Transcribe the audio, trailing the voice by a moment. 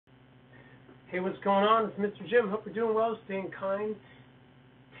Hey, what's going on? It's Mr. Jim. Hope you're doing well, staying kind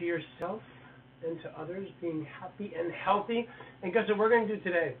to yourself and to others, being happy and healthy. And guess what we're going to do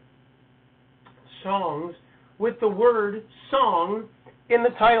today? Songs with the word song in the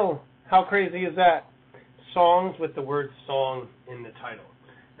title. How crazy is that? Songs with the word song in the title.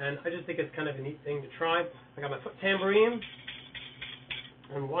 And I just think it's kind of a neat thing to try. I got my foot tambourine,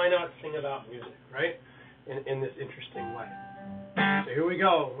 and why not sing about music, right? In this interesting way. So here we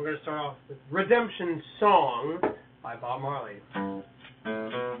go. We're going to start off with Redemption Song by Bob Marley.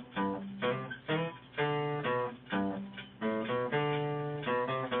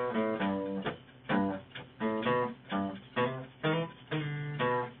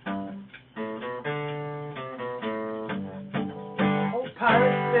 Oh,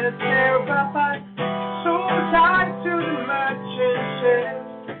 pirates, they're terrified, so tied to the merchant ship.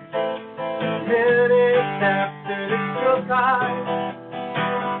 Minutes after the still tide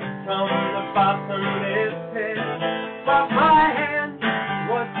from the bottomless pit, but my hand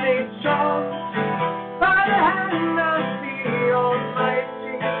was made strong by the hand of the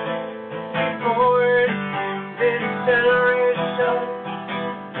Almighty. For it this generation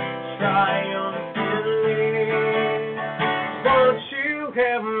triumphantly. Won't you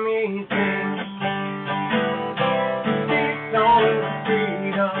help me sing these songs of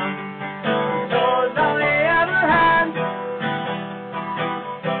freedom?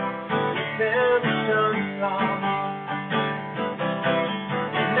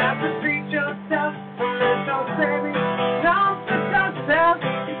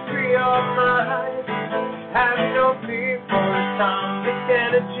 Have no fear for atomic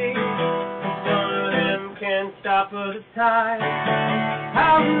energy. None of them can stop the tide.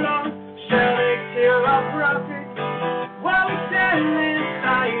 How long shall they kill our prophets while we stand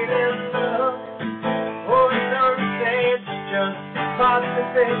inside and look? Oh, some say it's just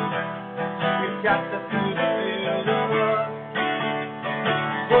philosophy. We've got to fulfill the book.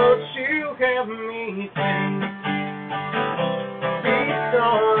 Won't you help me sing these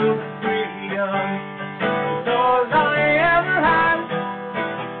songs of freedom? All I ever had,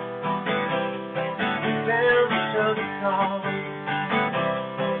 redemption song,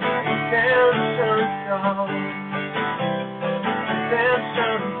 redemption song,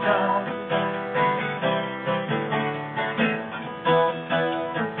 redemption song.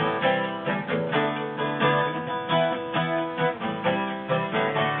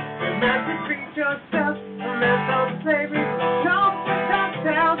 Emancipate yourself from mental slavery. Don't put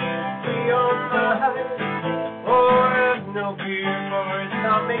yourself beyond the heights. No fear for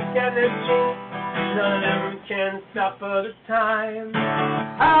atomic energy. None of them can stop the time.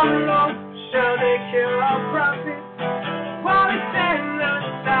 How long shall they kill our prophets while we stand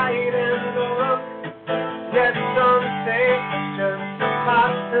aside and look? Yet some say it's just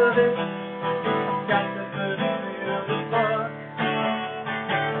impossible. I've got to fulfill the book.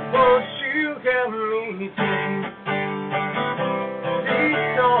 Won't you help me sing these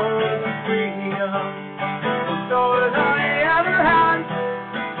songs of freedom? All I ever had,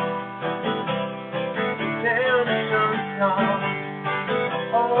 redemption song.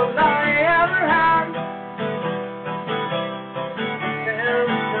 All I ever had,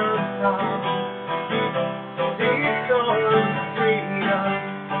 redemption song. These songs of freedom,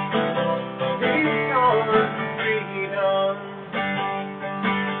 these songs of freedom.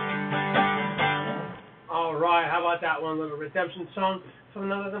 All right, how about that one little redemption song from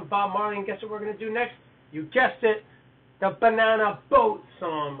none other than Bob Marley? And guess what we're going to do next? You guessed it, the Banana Boat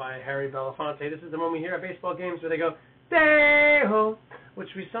song by Harry Belafonte. This is the one we hear at baseball games where they go, "Day-ho,"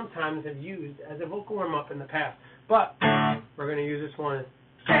 which we sometimes have used as a vocal warm-up in the past. But we're going to use this one as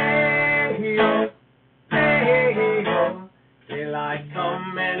 "Day-ho, day-ho, daylight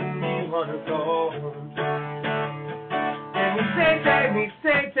come and we want to go home. And we say, day, me,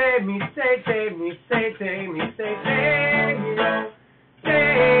 say, day, me, say, day, me, say, day, me, say, day-ho,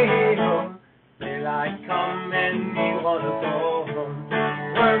 day-ho. Daylight come and we want to go home.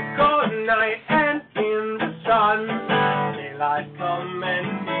 Work all night and in the sun. Daylight come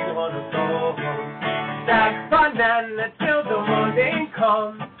and we want to go home. Stack banana till the morning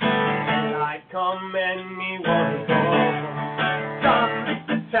come. Daylight come and we want to go home. Come,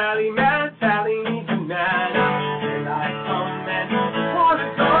 Mr. Tally Man, tally me banana. Daylight come and we want to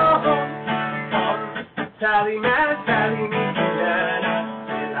go home. Come, Mr. Tally Man, tally me banana.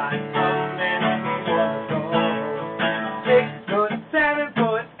 Daylight come. 6 foot, 7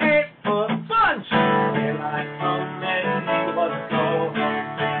 foot, 8 foot bunch. Daylight come and we want to go home.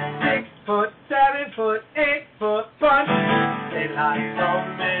 6 foot, 7 foot, 8 foot bunch. Daylight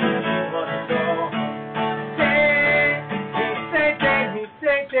come and we want to go home. Day, me say, day, me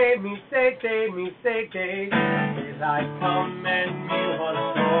say, day. Daylight come and me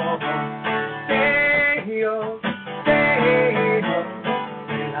wanna go home. Day-o, day-o.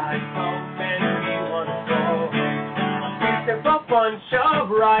 Daylight come and me wanna go home. Piece of a bunch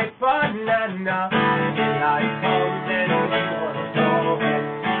of ripe banana. Daylight come and me wanna go home.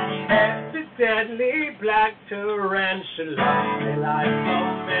 Deadly black tarantula. Daylight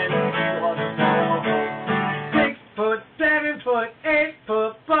come and me wanna go home. 6 foot, 7 foot, 8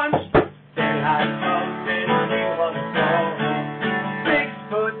 foot bunch. Daylight come and me wanna go home. 6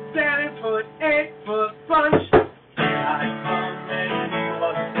 foot, 7 foot, 8 foot bunch. Daylight come and me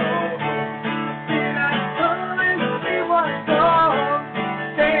wanna go home. Daylight come and me wanna go home.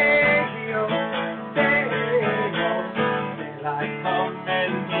 Day-o, day-o. Daylight come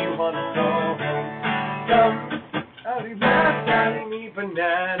and me wanna go home. Come, Sally me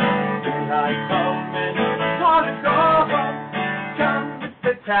banana. Daylight come and wanna go home. Come,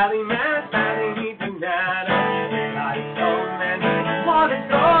 Mr. Tallyman, Sally me banana. Daylight come and wanna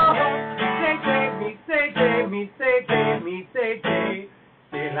go home. Say.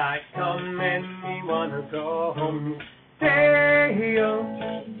 Daylight come and me wanna go home. Day-o,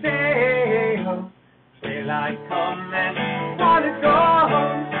 day-o. Daylight come and wanna go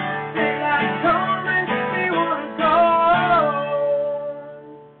home. Daylight come and me wanna go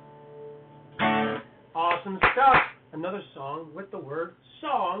home. Awesome stuff. Another song with the word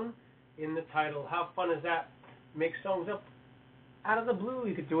song in the title. How fun is that? Make songs up out of the blue.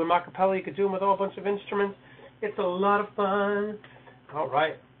 You could do them a cappella. You could do them with a whole bunch of instruments. It's a lot of fun. All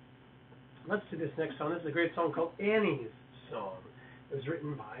right. Let's do this next song. This is a great song called Annie's Song. It was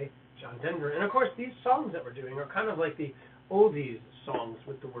written by John Denver. And, of course, these songs that we're doing are kind of like the oldies songs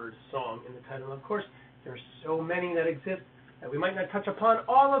with the word song in the title. Of course, there are so many that exist that we might not touch upon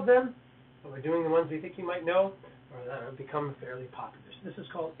all of them, but we're doing the ones we think you might know or that have become fairly popular. So this is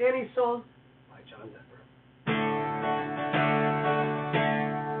called Annie's Song by John Denver.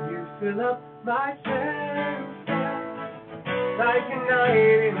 You fill up my senses like a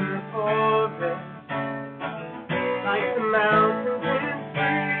night in the forest, like the mountains in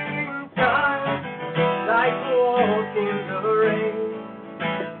springtime, like a walk in the rain,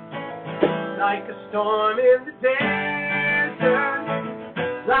 like a storm in the desert,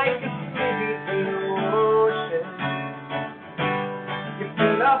 like a sleepy blue ocean. You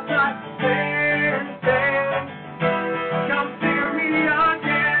fill up my senses, come fill me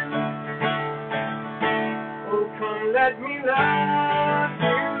again. Oh, come let me love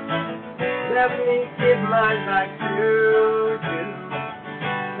you, let me give my life to you.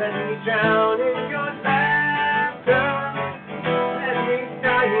 Let me drown in your laughter, let me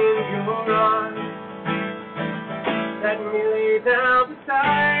die in your arms. Let me lay down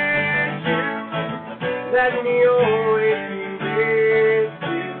beside you, let me always be with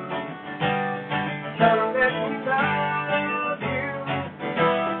you. Come let me love you,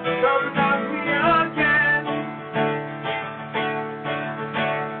 come love me again.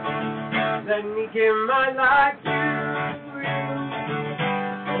 Let me give my life to you.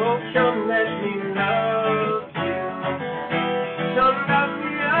 Oh, come let me love you. Come love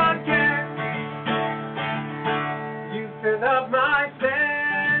me again. You fill up my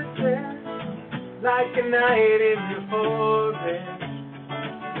senses like a night in the forest,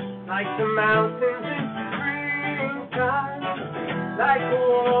 like the mountains in springtime, like a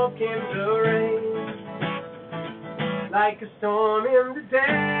walk in the rain, like a storm in the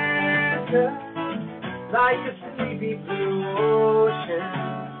desert, like a sleepy blue ocean.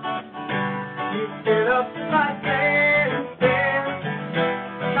 You fill up my senses,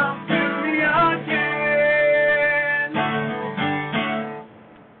 come fill me again.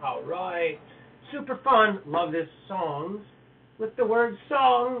 All right, super fun. Love this songs with the word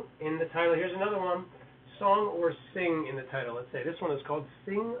song in the title. Here's another one, song or sing in the title. Let's say this one is called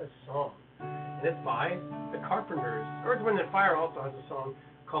Sing a Song, and it's by the Carpenters. Earth, Wind & Fire also has a song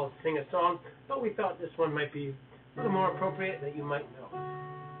called Sing a Song, but we thought this one might be a little more appropriate that you might know.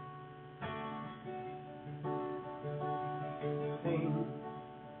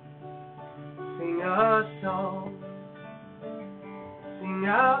 Sing a song, sing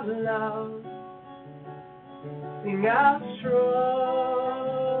out loud, sing out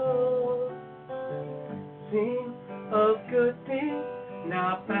strong, sing of good things,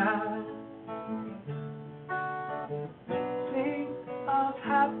 not bad, sing of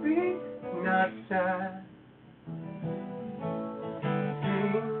happy, not sad,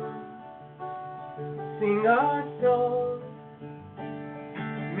 sing a song.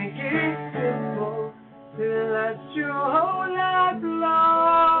 Make it simple to last your whole life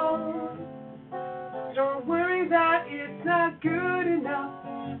long. Don't worry that it's not good enough.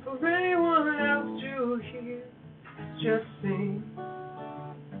 Just sing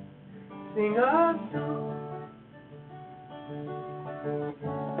a song.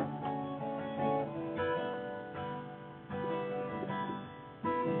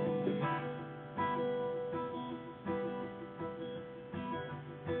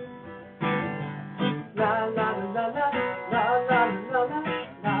 La la la la la la la la la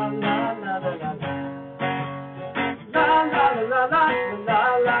la la la la la. La la la la la la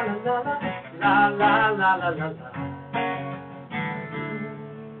la la la la la la la.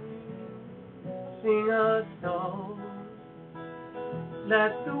 Sing a song,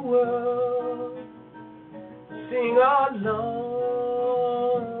 let the world sing along.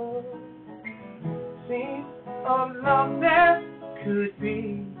 Sing of love there could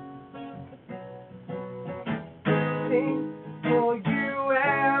be. Sing for you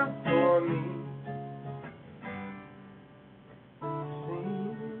and for me.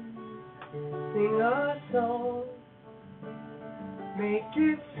 Sing a song, make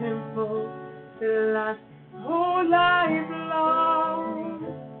it simple to last whole life long.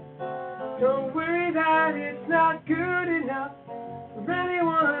 Don't worry that it's not good enough for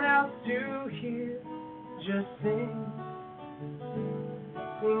anyone else to hear. Just sing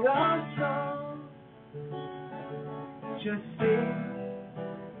a song. Just sing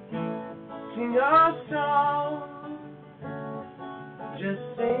a song. Just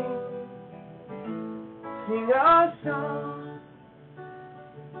sing a song.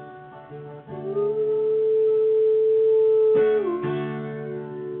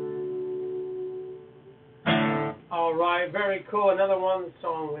 All right, very cool. Another one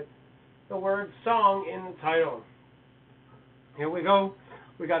song with the word song in the title. Here we go.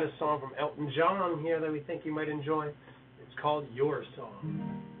 We got a song from Elton John here that we think you might enjoy. It's called Your Song.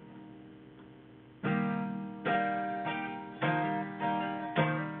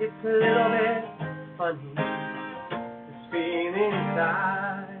 It's a little bit funny, this feeling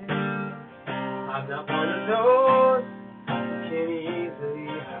inside. I'm not one of those who can easily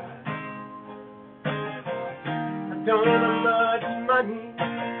hide. I don't have much money,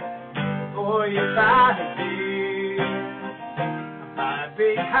 boy, if I did, I'd buy a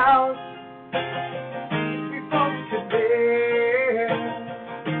big house we both could live.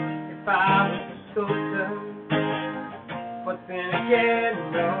 If I was a sculptor, but then again,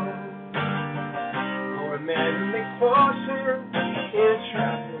 no. Or a man who makes fortunes in a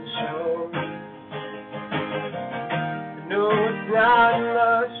traveling show. I know it's not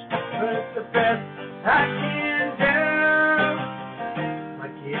much, but it's the best I can do. My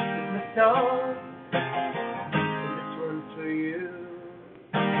gift is my song, and this one's for you.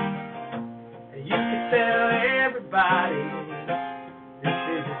 And you can tell everybody this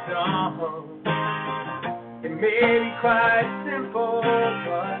is a song. It may be quite simple,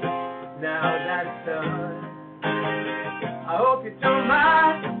 but now that it's done, I hope you don't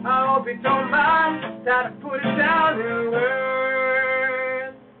mind, I hope you don't mind that I put it down in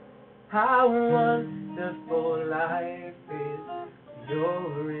words. How wonderful life is,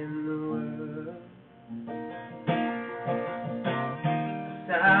 you're in the world.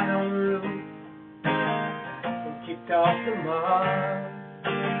 Sat on the roof and kicked off the Mars.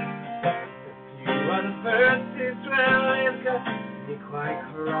 Well, the first is well, it's got me quite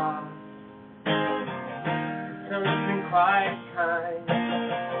cross. The sun's been quite kind,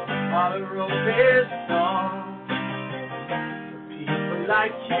 all the road is long. For people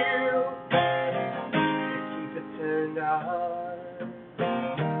like you, they keep it turned on. So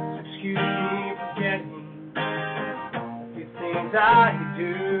excuse me for getting a few things I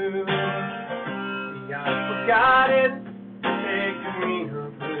do. See, I've forgotten to take green or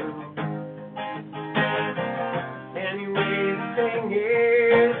blue. Thing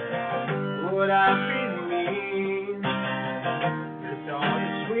is what I really mean. It's all the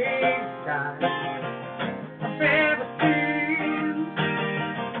sweet times I've ever seen.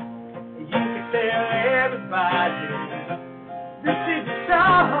 You can tell everybody this is a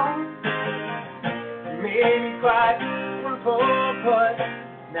song. Maybe quite simple, but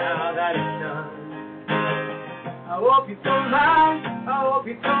now that it's done, I hope you don't mind, I hope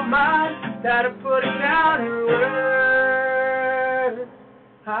you don't mind that I put it down in words.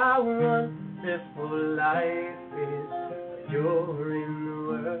 How wonderful life is, you're in the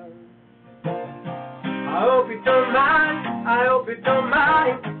world. I hope you don't mind, I hope you don't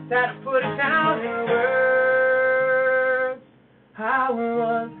mind that I put it down in words. How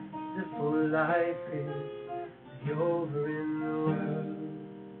wonderful life is, you're in the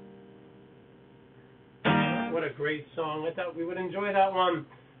world. What a great song. I thought we would enjoy that one.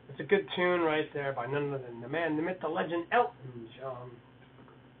 It's a good tune right there by none other than the man, the myth, the legend, Elton John.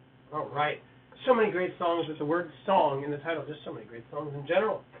 All right. So many great songs with the word song in the title. Just so many great songs in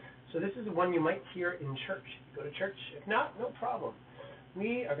general. So this is the one you might hear in church. Go to church. If not, no problem.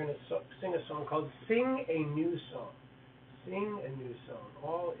 We are going to sing a song called Sing a New Song. Sing a new song.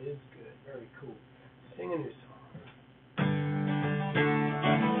 All is good. Very cool. Sing a new song.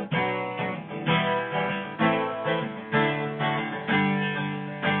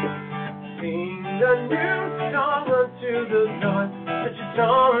 Sing a new song unto the Lord. Let your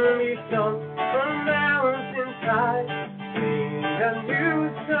song be sung from mountainside. Sing a new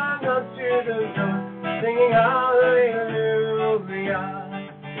song unto the Lord, singing hallelujah.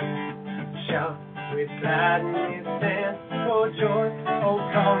 Shout with gladness and for joy, oh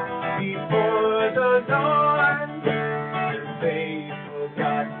come before the Lord. The faithful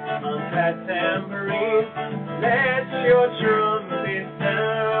God on that tambourine, let your trumpet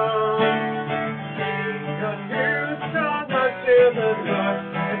sound. Sing a new song unto the Lord,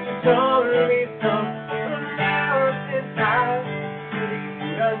 let your song be sung from mountainside.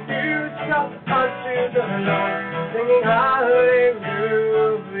 Sing a new song unto the Lord, singing hallelujah.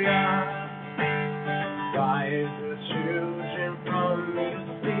 Rise, the children, from your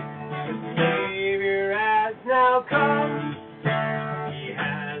sleep. The Savior has now come. He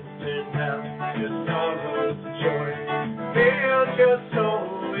has turned down your sorrows to joy, filled your soul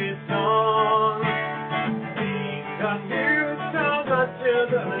with song. Sing a new song unto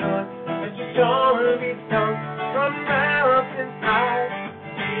the Lord, let your song be sung from mountainside.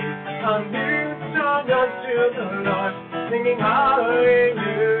 Sing a new song unto the Lord, singing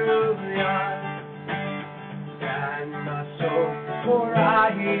hallelujah. And my soul, for I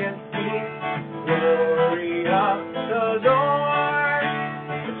have seen the glory of the Lord.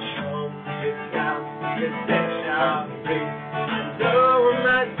 The trumpet sound, the dead shall ring, and know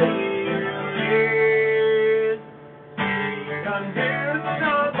my Savior lives. Sing a new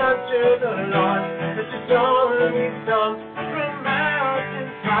song unto the Lord, let your song be sung from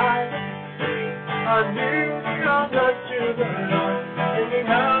mountainside. Sing a new song unto the Lord, singing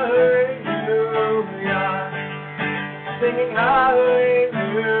hallelujah. Singing hallelujah.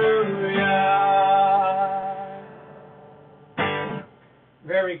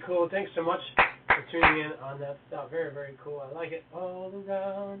 Very cool. Thanks so much for tuning in on that stuff. Very, very cool. I like it all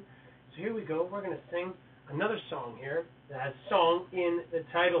around. So here we go. We're going to sing another song here that has song in the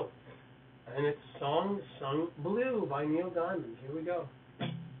title. And it's Song Sung Blue by Neil Diamond. Here we go.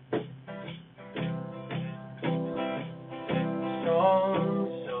 Song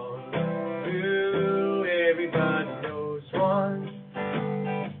sung blue, everybody knows one.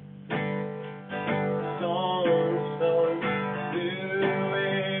 Song sung blue,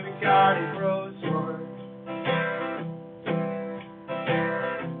 every garden grows one.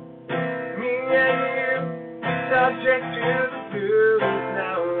 Me and you, subject to the blues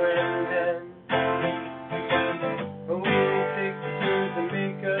now and then. But when you take the blues and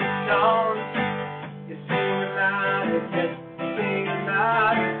make a song, you sing them out again. Sing them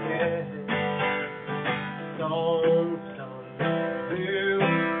out again. Song sung blue,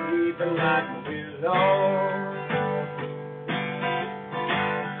 weeping like a willow.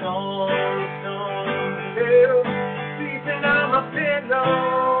 Song sung blue, sleeping on my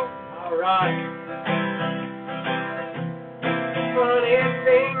pillow. Alright. Funny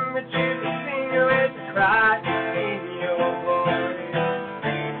thing that you can sing with the cry in your voice.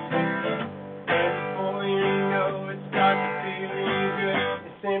 And before you know it starts feeling good,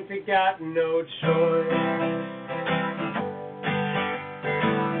 you simply got no choice.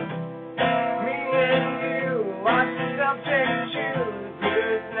 Me and you are subject to the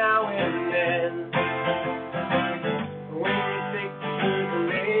blues now and then. When you take the blues and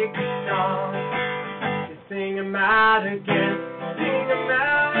make a song, you sing them out again, sing them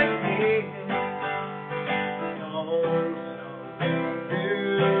out again. Song sung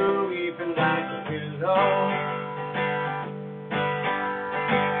blue, weeping like a willow.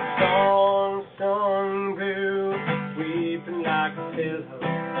 Song sung blue, weeping like a pillow.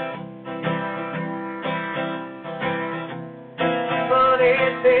 Funny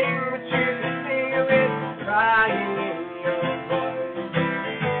thing, but you can sing with crying in your voice.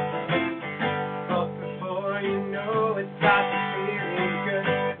 But before you know it starts feeling good,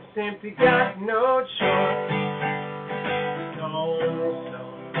 you simply got no choice. Song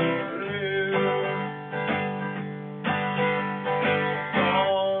sung blue.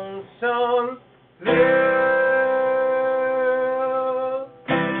 Song sung blue.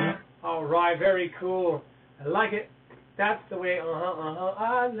 All right, very cool. I like it. That's the way,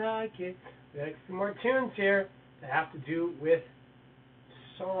 I like it. We got some more tunes here that have to do with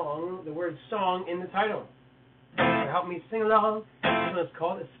song, the word song in the title. to help me sing along. This one is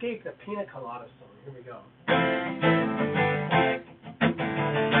called Escape the Pina Colada Song. Here we go.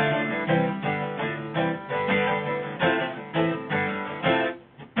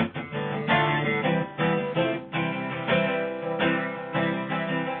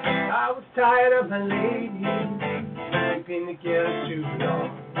 I was tired of my lady keeping together too long,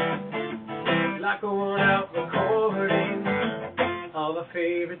 like a worn-out recording of a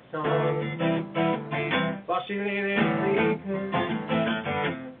favorite song. While she lay there sleeping,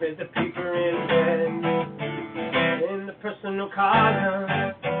 read the paper in bed. In the personal column,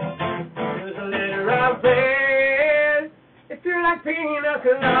 there's a letter I read. If you like pina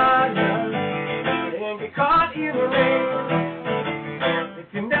colada and get caught in the rain, if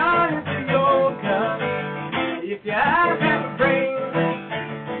you're not into yoga, if you have a brain,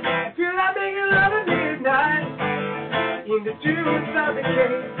 if you like making love at midnight in the tunes of the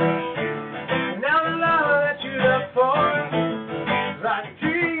cave, and now the love that you look for, like a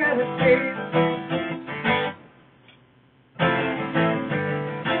tree and a skate.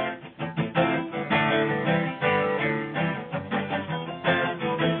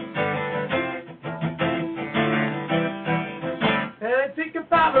 And I think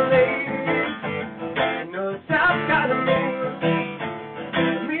about a lady, you know the South kind of mean.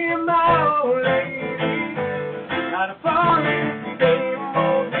 Me and my old lady had a fall in the same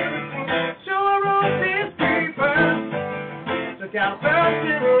old routine. So I wrote this paper, took out a first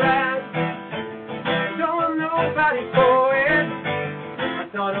and a last. Don't want nobody for it, I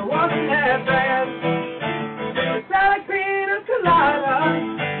thought it wasn't that bad. It's like pina colada,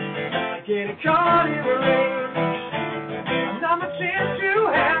 getting caught in the rain. I'm not much into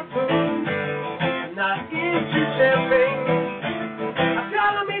handfuls, I'm not into champagne. I've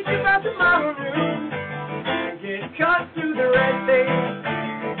got to meet you by tomorrow noon and get cut through the red tape.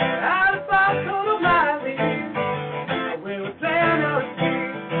 Out of our total mileage, where we're playing on the street.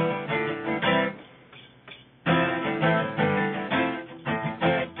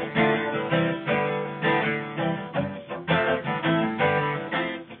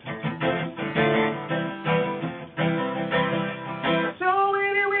 So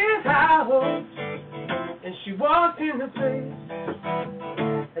anyway, I hope, and she walked in the place.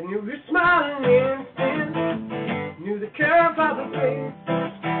 I knew her smiling instant, knew the curve of her face.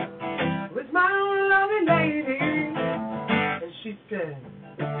 It was my own lovely lady, and she said,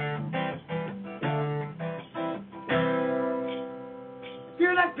 if you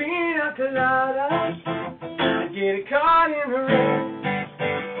like pina colada, get it caught in the rain.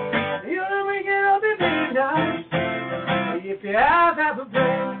 You're the waking up at midnight, if you have a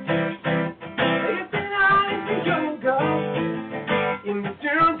brain. If you're not into yoga, in the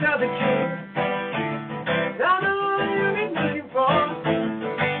tunes of the king, I know what you've been looking for.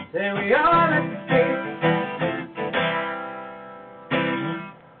 There we are at the gate.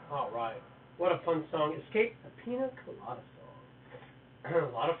 All right, what a fun song! Escape the Pina Colada Song. A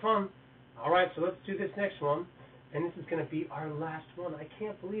lot of fun. All right, so let's do this next one, and this is going to be our last one. I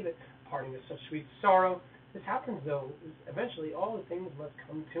can't believe it. Parting is such sweet sorrow. This happens though. Eventually, all the things must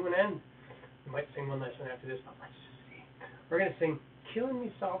come to an end. We might sing one last one after this, but let's just see. We're going to sing Killing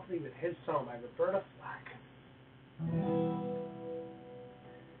Me Softly with his song by Roberta Flack.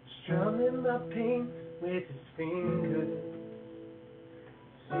 Strumming my pain with his fingers,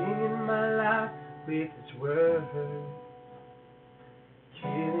 singing my life with his words,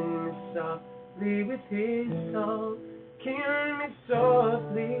 killing me softly with his song, killing me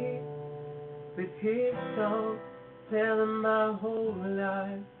softly with his song, telling my whole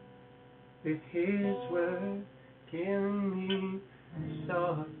life with his words, killing me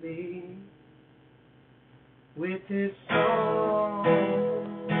softly with his song.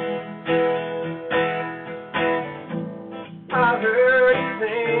 I heard him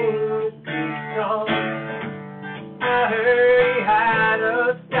sing a good song. I heard he had a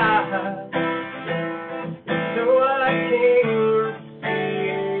style. So I came to see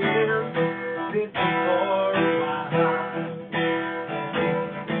him, listen for a while.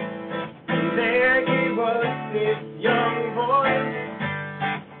 And there he was, this young boy,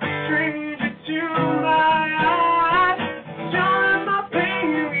 stranger to my eyes.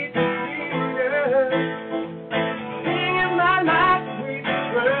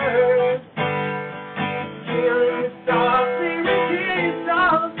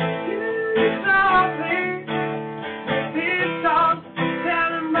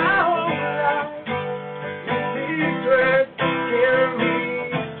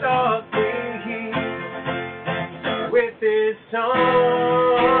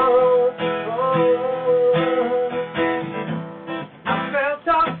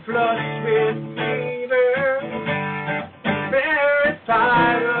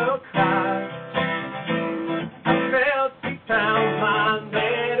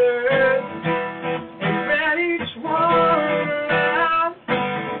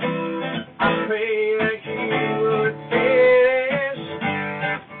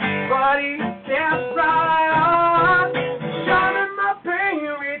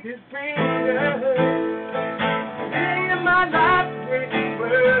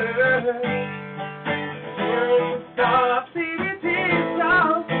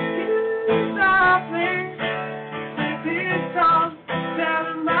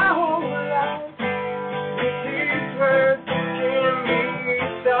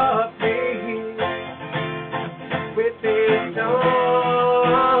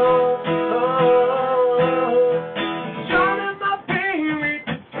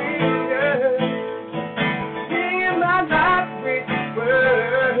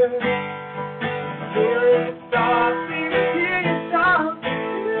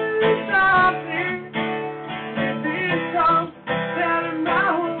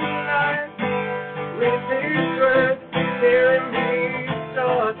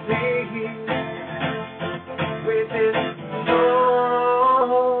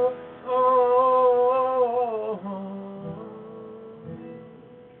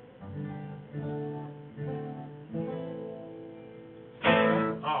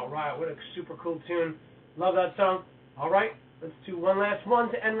 cool tune. Love that song. All right, let's do one last one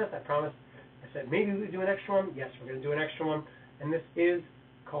to end with. I promised. I said maybe we'd do an extra one. Yes, we're going to do an extra one. And this is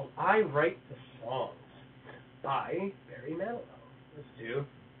called I Write the Songs by Barry Manilow. Let's do.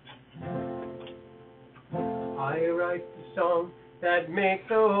 I write the song that makes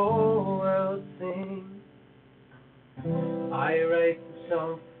the whole world sing. I write the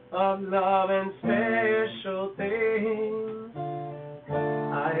song of love and special things.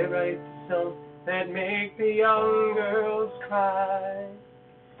 I write the song that make the young girls cry.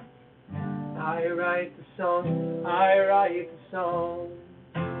 I write the song, I write the song.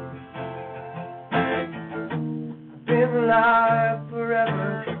 I've been alive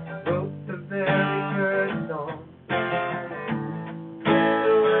forever, wrote the very first song. Put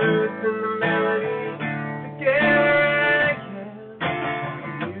the words and the melody together,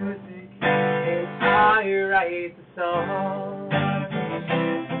 the music, and I write the song.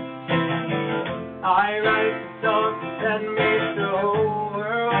 I write the song that makes the whole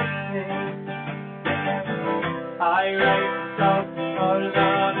world sing. I write the song of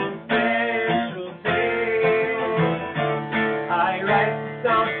love and special things. I write the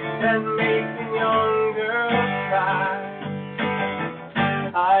song that makes the young girls cry.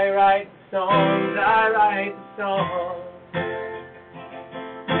 I write the songs, I write the songs.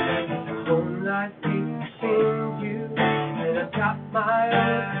 Moonlight keeps seeing you, and I've got my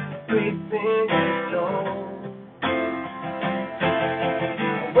own place in your soul.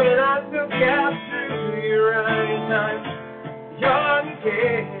 When I look out through your eyes, I'm young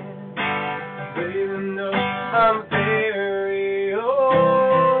again, even though I'm very old.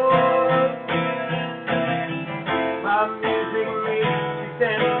 My music makes you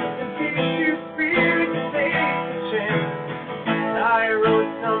dance and gives you spirit to take a chance. I wrote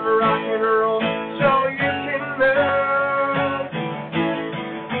some rock and roll so you can move.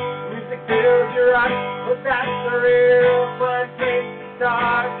 Music fills your eyes, but that's the real fun place to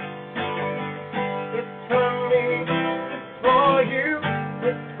start. It's from me, it's for you,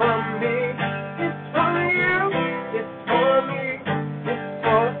 it's from me, it's from you, it's for me,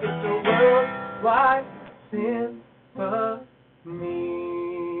 it's a worldwide symphony.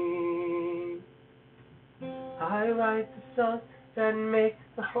 I write the songs that make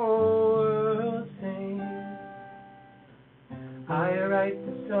the whole world sing. I write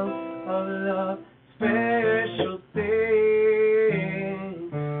the songs of love, special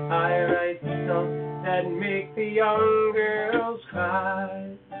things. I write the songs that make the young girls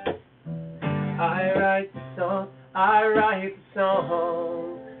cry. I write the song, I write the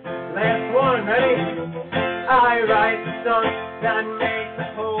song. Last one, ready? I write the song that makes the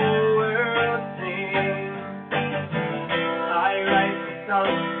whole world sing. I write the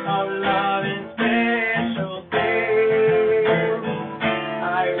song of love and special things. I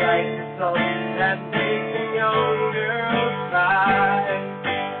write the song that makes the young girls cry.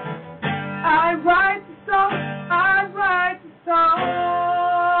 I write the song, I write the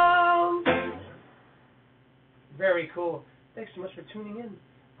song. Very cool. Thanks so much for tuning in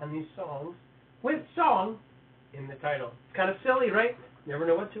on these songs with song in the title. It's kind of silly, right? Never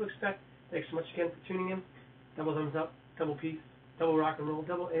know what to expect. Thanks so much again for tuning in. Double thumbs up, double peace, double rock and roll,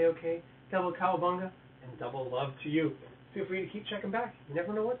 double A-OK, double cowabunga, and double love to you. Feel free to keep checking back. You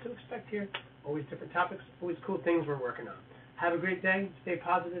never know what to expect here. Always different topics, always cool things we're working on. Have a great day. Stay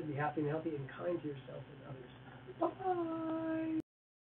positive, be happy and healthy, and kind to yourself and others. Bye-bye.